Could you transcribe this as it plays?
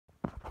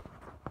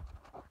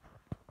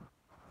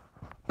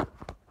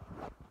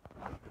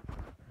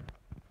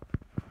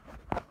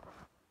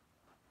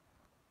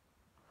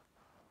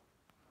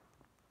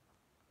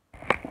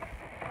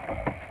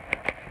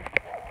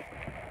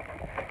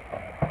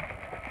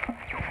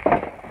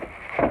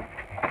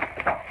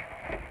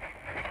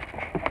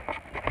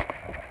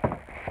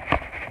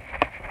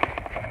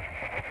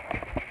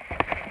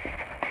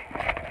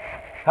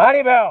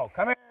Honeybell,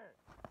 come here.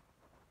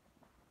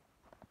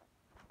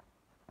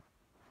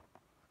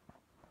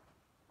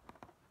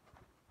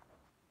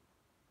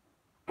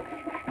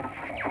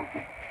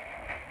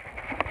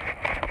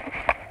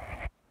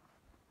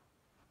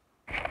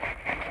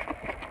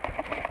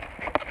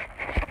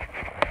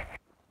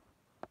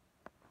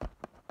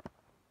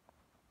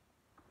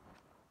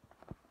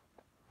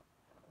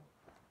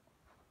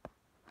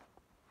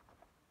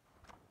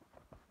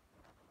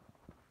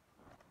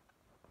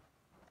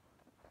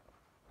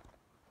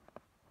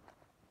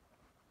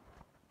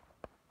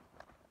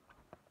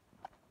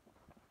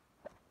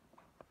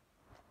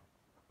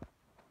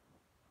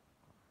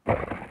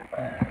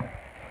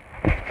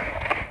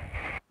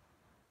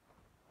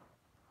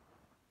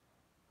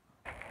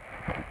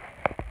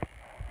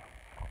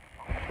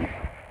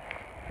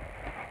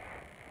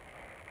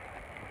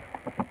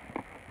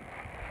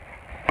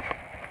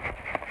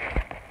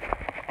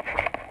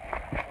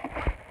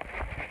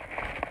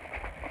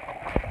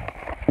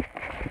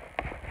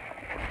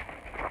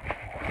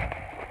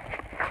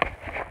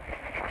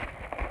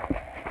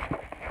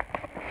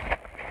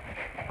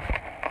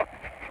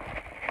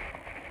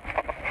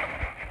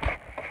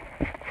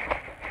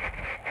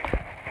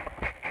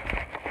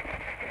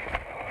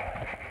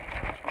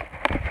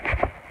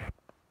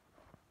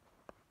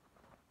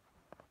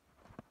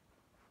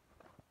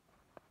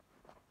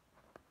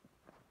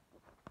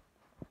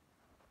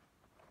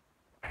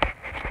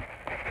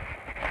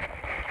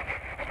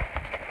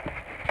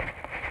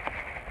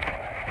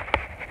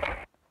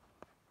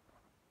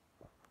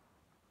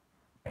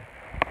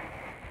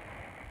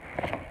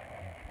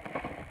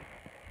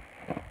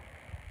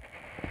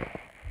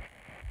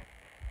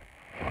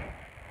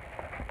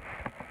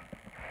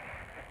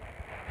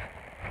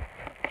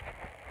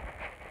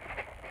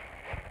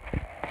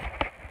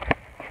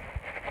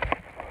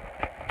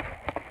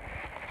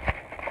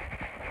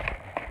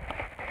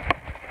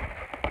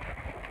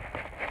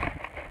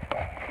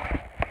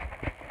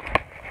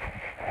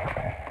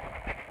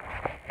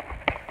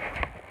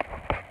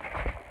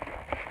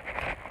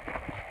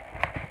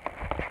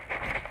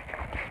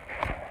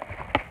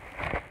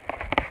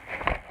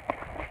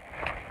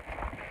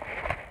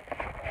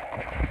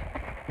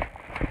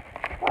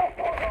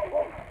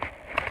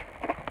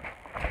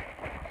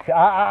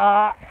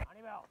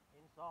 Honeybell,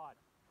 inside.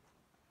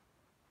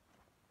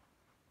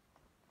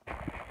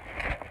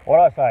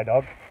 What'd I say,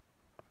 dog?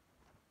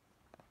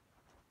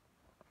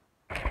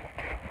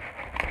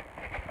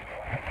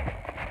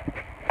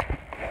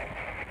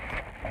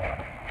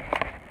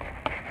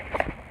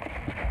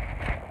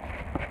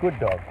 Good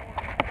dog.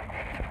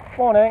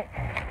 Morning.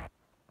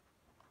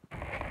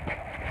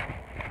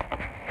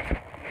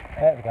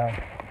 How's it going?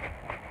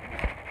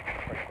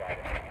 Appreciate it.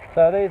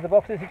 So are these the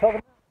boxes you're talking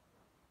about?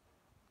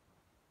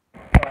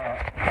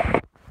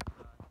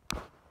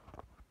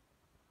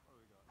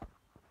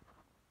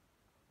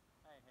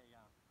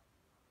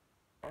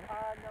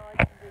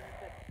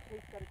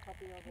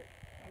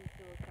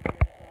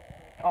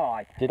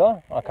 Did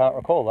I? I can't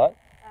recall that.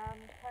 Tony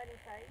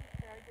said,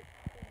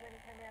 when he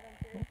came out on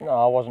Thursday? No,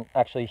 I wasn't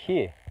actually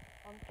here.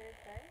 On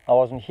Thursday? I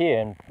wasn't here,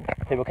 and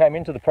people came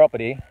into the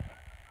property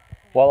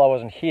while I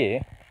wasn't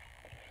here.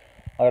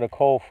 I got a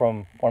call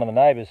from one of the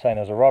neighbours saying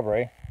there was a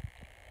robbery.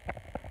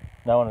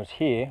 No one was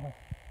here,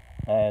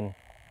 and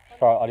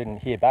I didn't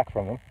hear back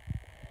from them.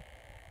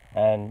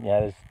 And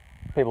there's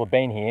people have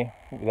been here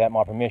without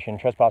my permission,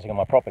 trespassing on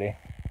my property.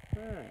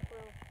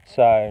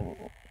 So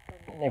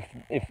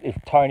if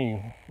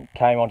Tony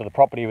came onto the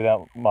property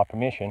without my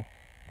permission,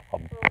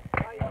 I'm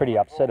pretty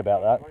upset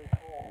about that.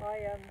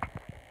 I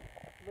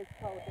was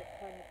told that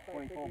Tony spoke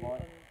with you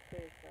on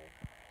Thursday.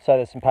 So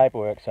there's some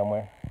paperwork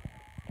somewhere.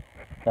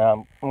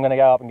 I'm going to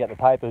go up and get the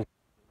papers.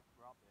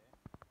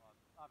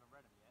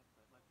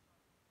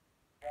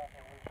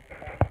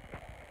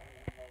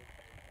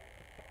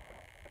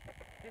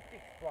 Just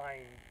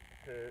explain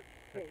to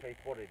people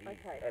what it is.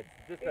 Okay.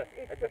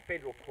 It's a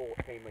federal court,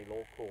 family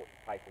law court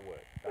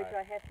paperwork. So. Which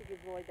I have to give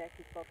Roy back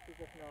his boxes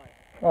of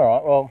 9. All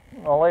right. Well,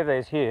 I'll leave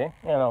these here.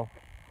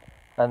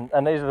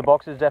 And these are the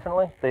boxes,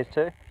 definitely. These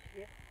two.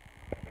 Yep.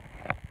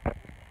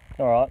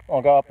 All right.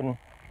 I'll go up and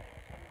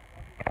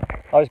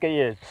I'll just get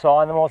you to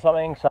sign them or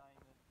something. So